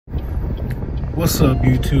What's up,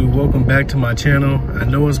 YouTube? Welcome back to my channel. I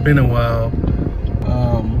know it's been a while,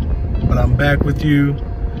 but I'm back with you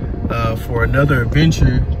for another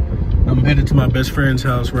adventure. I'm headed to my best friend's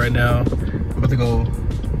house right now. I'm about to go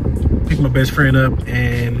pick my best friend up,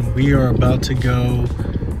 and we are about to go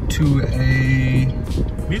to a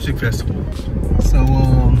music festival. So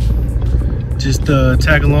just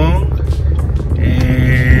tag along,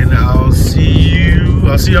 and I'll see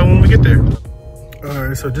y'all when we get there. All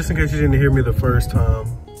right, so just in case you didn't hear me the first time,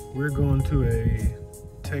 we're going to a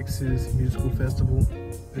Texas musical festival.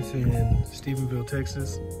 It's in Stephenville,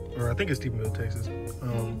 Texas, or I think it's Stephenville, Texas.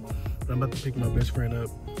 I'm about to pick my best friend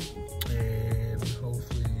up and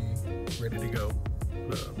hopefully ready to go.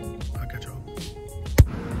 I'll catch y'all.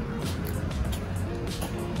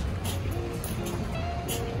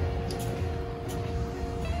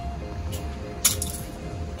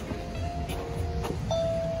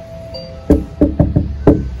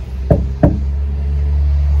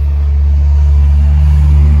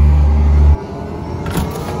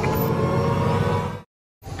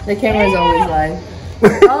 The camera's always live.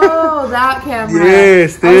 Oh, that camera.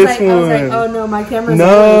 Yes, this one. I was like, oh no, my camera's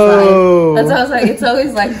always live. That's why I was like, it's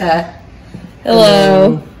always like that.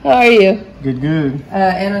 Hello. How are you? Good, good.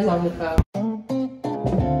 Anna's on the phone.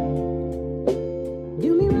 Do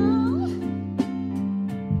me wrong.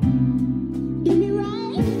 Do me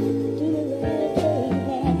right. Do me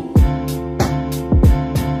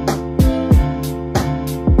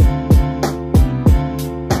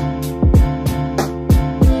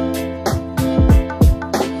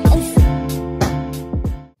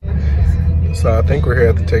So I think we're here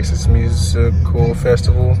at the Texas Musical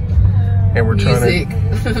Festival, and we're trying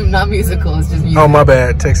to... Not musical, it's just music. Oh, my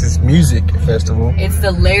bad. Texas Music Festival. It's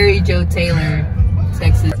the Larry Joe Taylor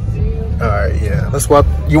Texas. All right, yeah. Let's swap.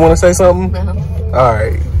 You want to say something? Uh-huh. All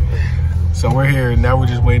right. So we're here. Now we're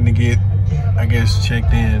just waiting to get, I guess,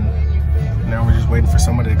 checked in. Now we're just waiting for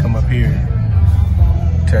somebody to come up here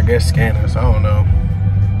to, I guess, scan us. I don't know.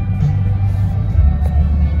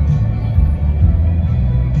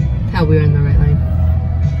 How we're in the right lane.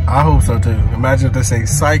 I hope so, too. Imagine if they say,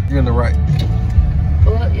 psych, you're in the right.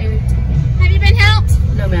 Have Have you been helped?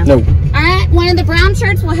 No, ma'am. No. All right, one of the brown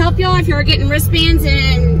shirts will help y'all if you're getting wristbands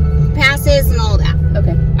and passes and all that.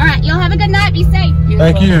 Okay. All right, y'all have a good night. Be safe.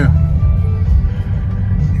 Thank you.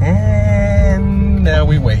 And now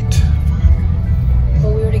we wait.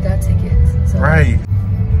 Well, we already got tickets. So. Right.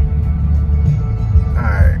 All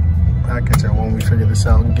right. I'll catch y'all when we figure this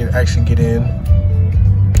out and actually get in.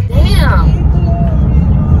 Damn.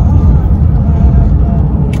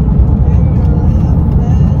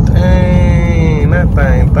 Dang, that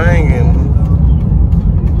thing banging.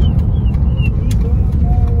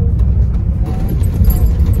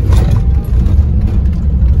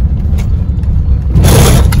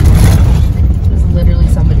 This is literally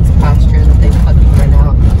somebody's posture that they fucking rent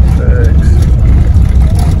out. Thanks.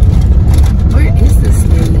 Where is this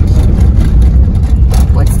stage?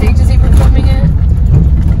 What stage is he performing at?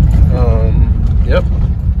 Yep.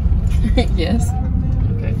 Yes.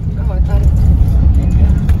 Okay. Oh, I thought it was...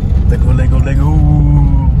 Lego, Lego, Lego.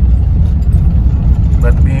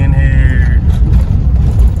 About to be in here.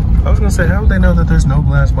 I was gonna say, how would they know that there's no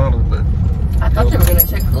glass bottles, but... I thought they were gonna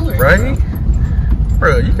check coolers. Right?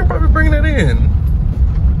 Bro, you can probably bring that in.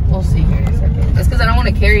 We'll see here in a second. It's because I don't want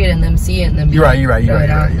to carry it and them see it and then be You're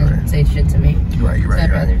right. Say shit to me. You're right. So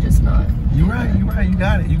I'd rather just not. You're right. You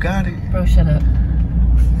got it. Bro, shut up.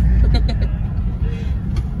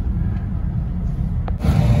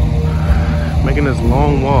 Making this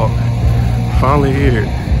long walk. Finally here.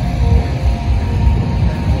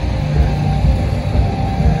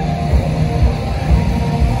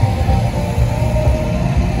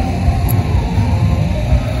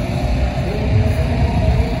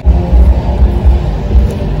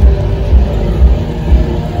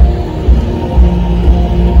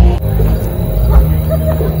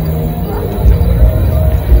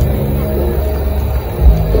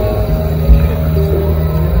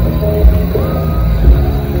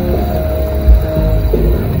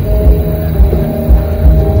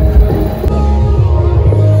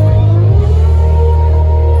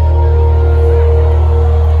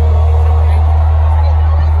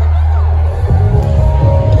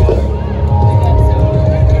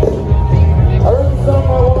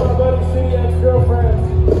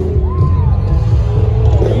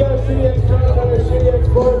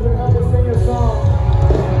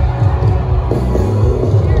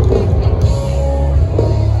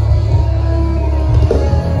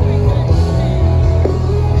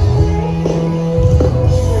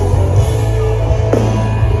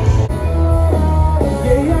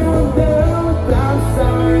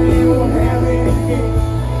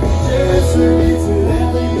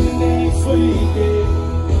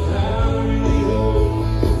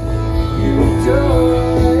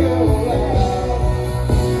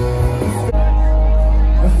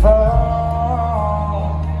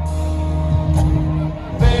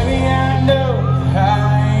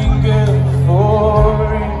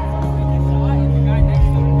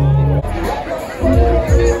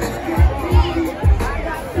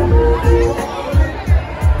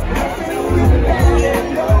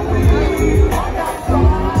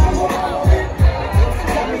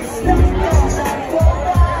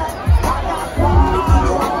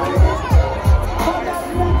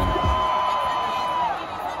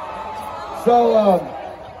 So,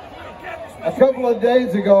 a couple of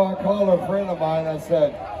days ago, I called a friend of mine. I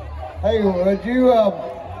said, hey, would you,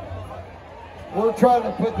 we're trying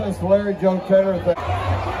to put this Larry Joe Taylor thing.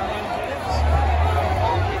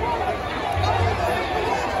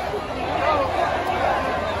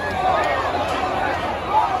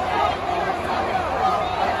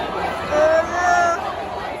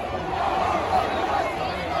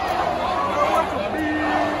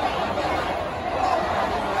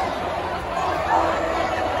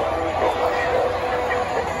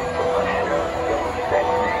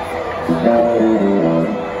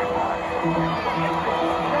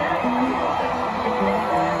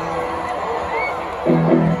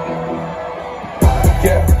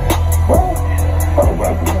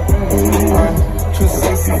 Too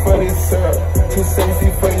sexy for this syrup, too sexy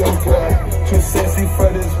for your girl, too sexy for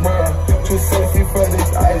this world, too sexy for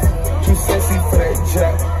this ice, too sexy for that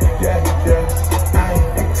jack, yeah,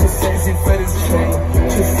 too sexy for this chain,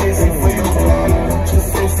 too sexy for your body, too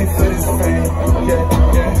sexy for this fame, yeah,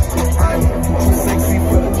 too sexy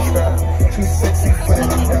for the trap, too sexy for the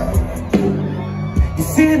trap. You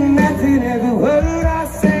see the method every word I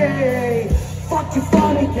say, fuck your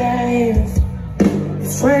funny games.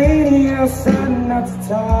 It's raining outside and not too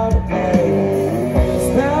tired to play. It's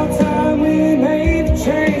now time we made a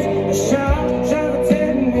change. A shot, travel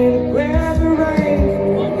 10 minutes, grab the rain.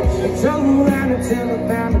 And turn around until I'm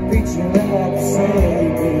bound to beat you like the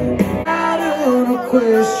same. I don't know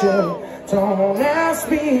question, don't ask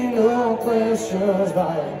me no questions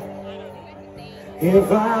like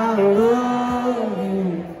if I love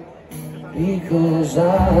you, because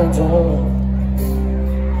I don't.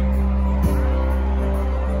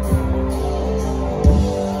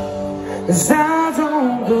 'Cause I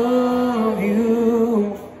don't love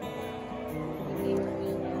you.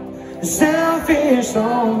 Selfish,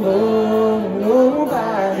 don't love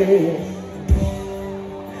nobody.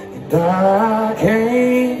 And I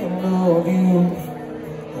can't love you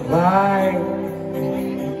like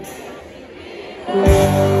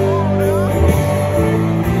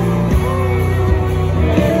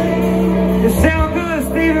you sound good,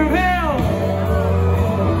 Stephenville.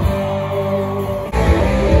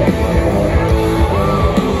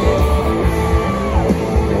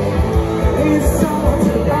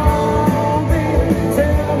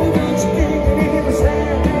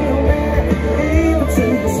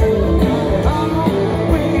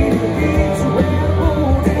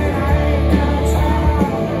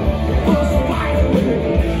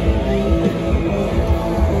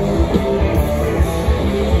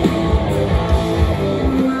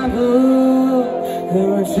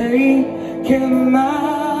 Taking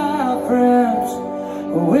my friends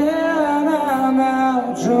when I'm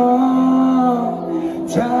out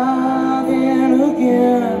drunk, driving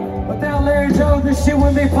again. Without Larry Joe, this shit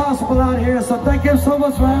wouldn't be possible out here. So thank you so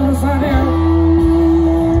much for having us out here.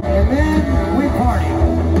 And then we party.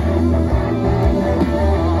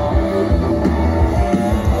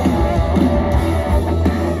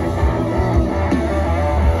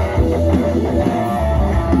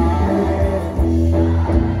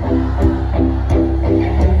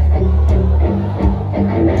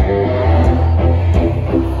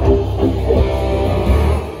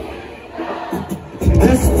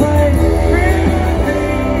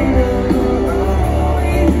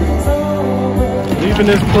 Leaving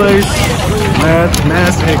this place,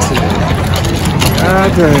 mass exit. God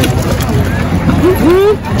dang.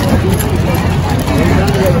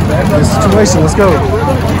 This situation, let's go.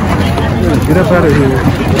 Get up out of here.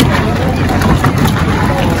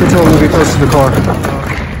 Control me, get close to the car.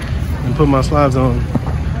 And put my slides on.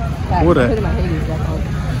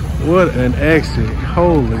 What an exit.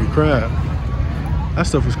 Holy crap. That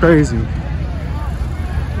stuff was crazy.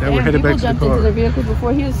 Now we're headed back to the car. Into the vehicle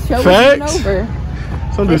before he was showing Facts. over.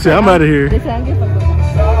 Some dude said, I'm out of here. They said, I give a fuck.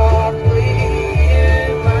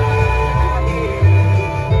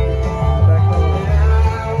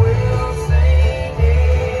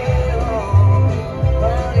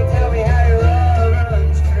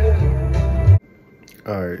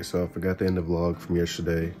 Alright, so I forgot to end the vlog from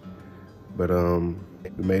yesterday. But we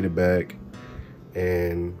made it back.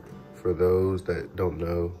 And for those that don't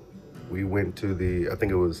know, we went to I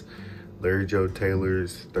think it was Larry Joe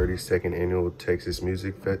Taylor's 32nd annual Texas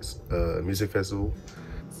Music Festival.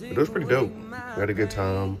 But it was pretty dope. We had a good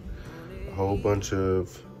time. A whole bunch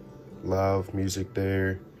of live music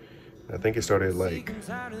there. I think it started like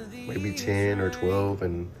maybe 10 or 12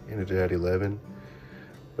 and ended at 11.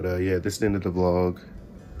 But yeah, this is the end of the vlog.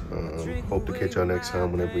 Hope to catch y'all next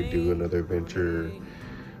time whenever we do another adventure,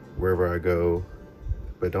 wherever I go.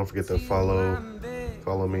 But don't forget to follow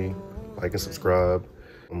me, like and subscribe.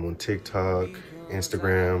 I'm on TikTok,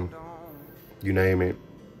 Instagram, you name it,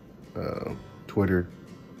 Twitter,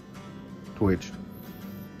 Twitch.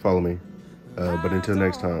 Follow me. But until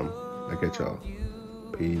next time, I catch y'all.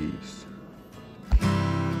 Peace.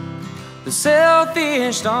 The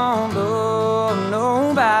selfish don't love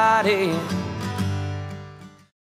nobody.